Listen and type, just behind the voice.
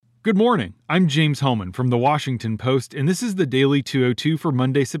Good morning. I'm James Hohmann from The Washington Post, and this is the Daily 202 for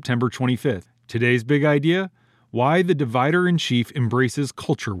Monday, September 25th. Today's big idea: why the divider-in-chief embraces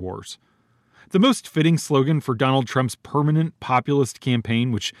culture wars. The most fitting slogan for Donald Trump's permanent populist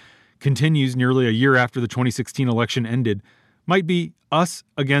campaign, which continues nearly a year after the 2016 election ended, might be us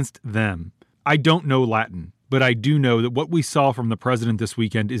against them. I don't know Latin, but I do know that what we saw from the president this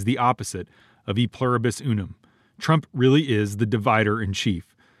weekend is the opposite of e pluribus unum. Trump really is the divider-in-chief.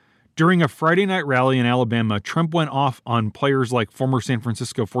 During a Friday night rally in Alabama, Trump went off on players like former San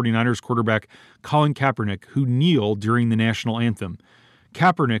Francisco 49ers quarterback Colin Kaepernick, who kneeled during the national anthem.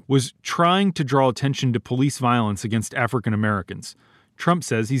 Kaepernick was trying to draw attention to police violence against African Americans. Trump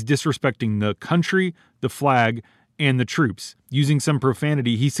says he's disrespecting the country, the flag, and the troops. Using some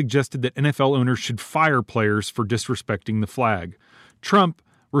profanity, he suggested that NFL owners should fire players for disrespecting the flag. Trump,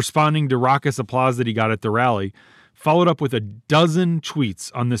 responding to raucous applause that he got at the rally, followed up with a dozen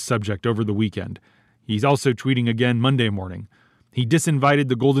tweets on this subject over the weekend. He's also tweeting again Monday morning. He disinvited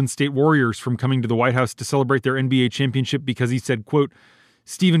the Golden State Warriors from coming to the White House to celebrate their NBA championship because he said, quote,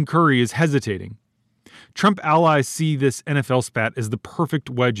 Stephen Curry is hesitating. Trump allies see this NFL spat as the perfect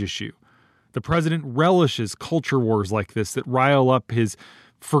wedge issue. The president relishes culture wars like this that rile up his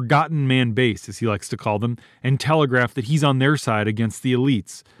forgotten man base, as he likes to call them, and telegraph that he's on their side against the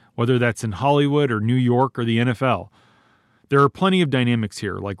elites, whether that's in Hollywood or New York or the NFL. There are plenty of dynamics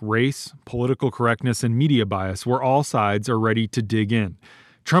here, like race, political correctness, and media bias, where all sides are ready to dig in.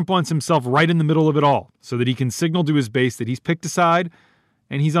 Trump wants himself right in the middle of it all, so that he can signal to his base that he's picked a side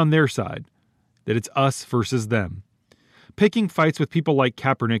and he's on their side, that it's us versus them. Picking fights with people like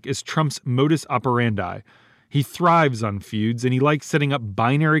Kaepernick is Trump's modus operandi. He thrives on feuds, and he likes setting up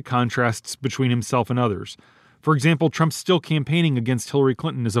binary contrasts between himself and others. For example, Trump's still campaigning against Hillary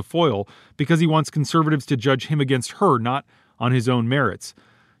Clinton as a foil because he wants conservatives to judge him against her, not on his own merits.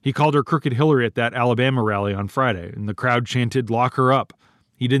 He called her Crooked Hillary at that Alabama rally on Friday, and the crowd chanted, "Lock her up."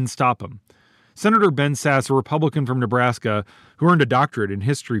 He didn't stop him. Senator Ben Sasse, a Republican from Nebraska who earned a doctorate in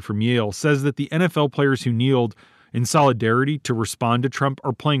history from Yale, says that the NFL players who kneeled in solidarity to respond to Trump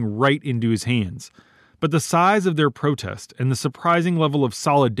are playing right into his hands. But the size of their protest and the surprising level of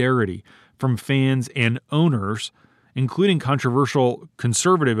solidarity from fans and owners, including controversial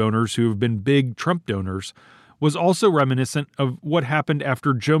conservative owners who have been big Trump donors, was also reminiscent of what happened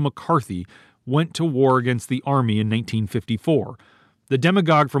after Joe McCarthy went to war against the Army in 1954. The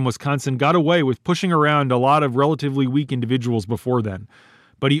demagogue from Wisconsin got away with pushing around a lot of relatively weak individuals before then,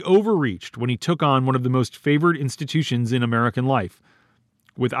 but he overreached when he took on one of the most favored institutions in American life.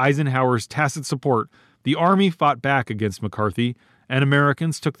 With Eisenhower's tacit support, the Army fought back against McCarthy, and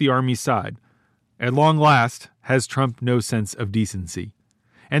Americans took the Army's side. At long last, has Trump no sense of decency?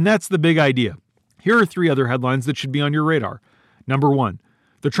 And that's the big idea. Here are three other headlines that should be on your radar. Number one,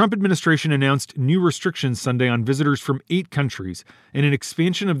 the Trump administration announced new restrictions Sunday on visitors from 8 countries and an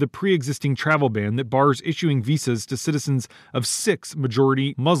expansion of the pre-existing travel ban that bars issuing visas to citizens of 6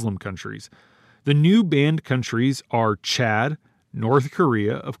 majority Muslim countries. The new banned countries are Chad, North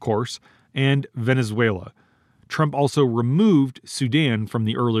Korea, of course, and Venezuela. Trump also removed Sudan from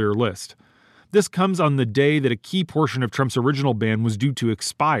the earlier list. This comes on the day that a key portion of Trump's original ban was due to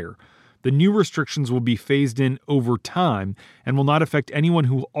expire. The new restrictions will be phased in over time and will not affect anyone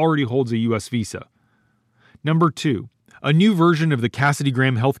who already holds a U.S. visa. Number 2, a new version of the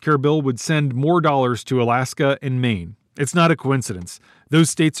Cassidy-Graham healthcare bill would send more dollars to Alaska and Maine. It's not a coincidence. Those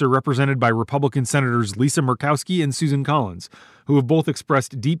states are represented by Republican Senators Lisa Murkowski and Susan Collins, who have both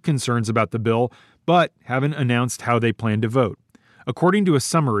expressed deep concerns about the bill, but haven't announced how they plan to vote. According to a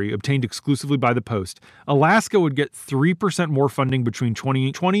summary obtained exclusively by the Post, Alaska would get 3% more funding between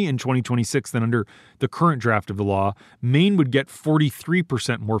 2020 and 2026 than under the current draft of the law. Maine would get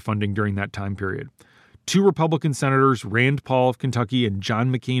 43% more funding during that time period. 2 Republican senators, Rand Paul of Kentucky and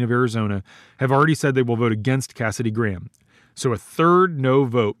John McCain of Arizona, have already said they will vote against Cassidy-Graham. So a third no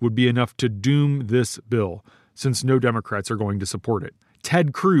vote would be enough to doom this bill, since no Democrats are going to support it.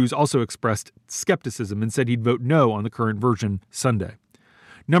 Ted Cruz also expressed skepticism and said he'd vote no on the current version Sunday.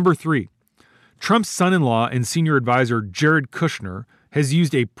 Number 3, Trump's son-in-law and senior advisor Jared Kushner has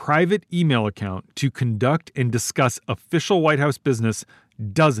used a private email account to conduct and discuss official White House business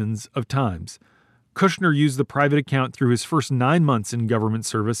dozens of times. Kushner used the private account through his first 9 months in government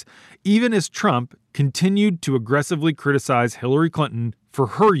service, even as Trump continued to aggressively criticize Hillary Clinton for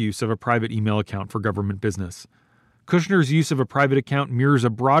her use of a private email account for government business. Kushner's use of a private account mirrors a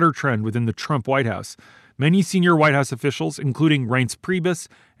broader trend within the Trump White House. Many senior White House officials, including Reince Priebus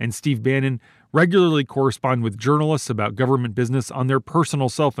and Steve Bannon, regularly correspond with journalists about government business on their personal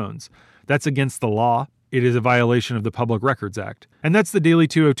cell phones. That's against the law, It is a violation of the Public Records Act. And that's the Daily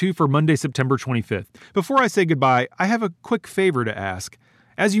 202 for Monday, September 25th. Before I say goodbye, I have a quick favor to ask.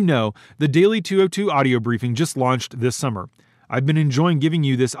 As you know, the Daily 202 audio briefing just launched this summer. I've been enjoying giving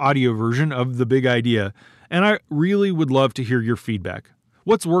you this audio version of The Big Idea, and I really would love to hear your feedback.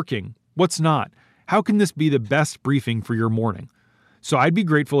 What's working? What's not? How can this be the best briefing for your morning? So I'd be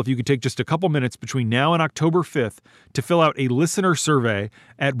grateful if you could take just a couple minutes between now and October 5th to fill out a listener survey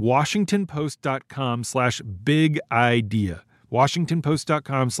at washingtonpost.com/bigidea.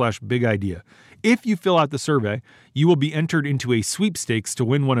 washingtonpost.com/bigidea. If you fill out the survey, you will be entered into a sweepstakes to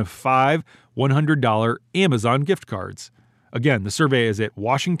win one of 5 $100 Amazon gift cards. Again, the survey is at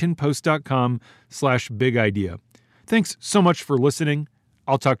washingtonpost.com/bigidea. Thanks so much for listening.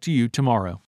 I'll talk to you tomorrow.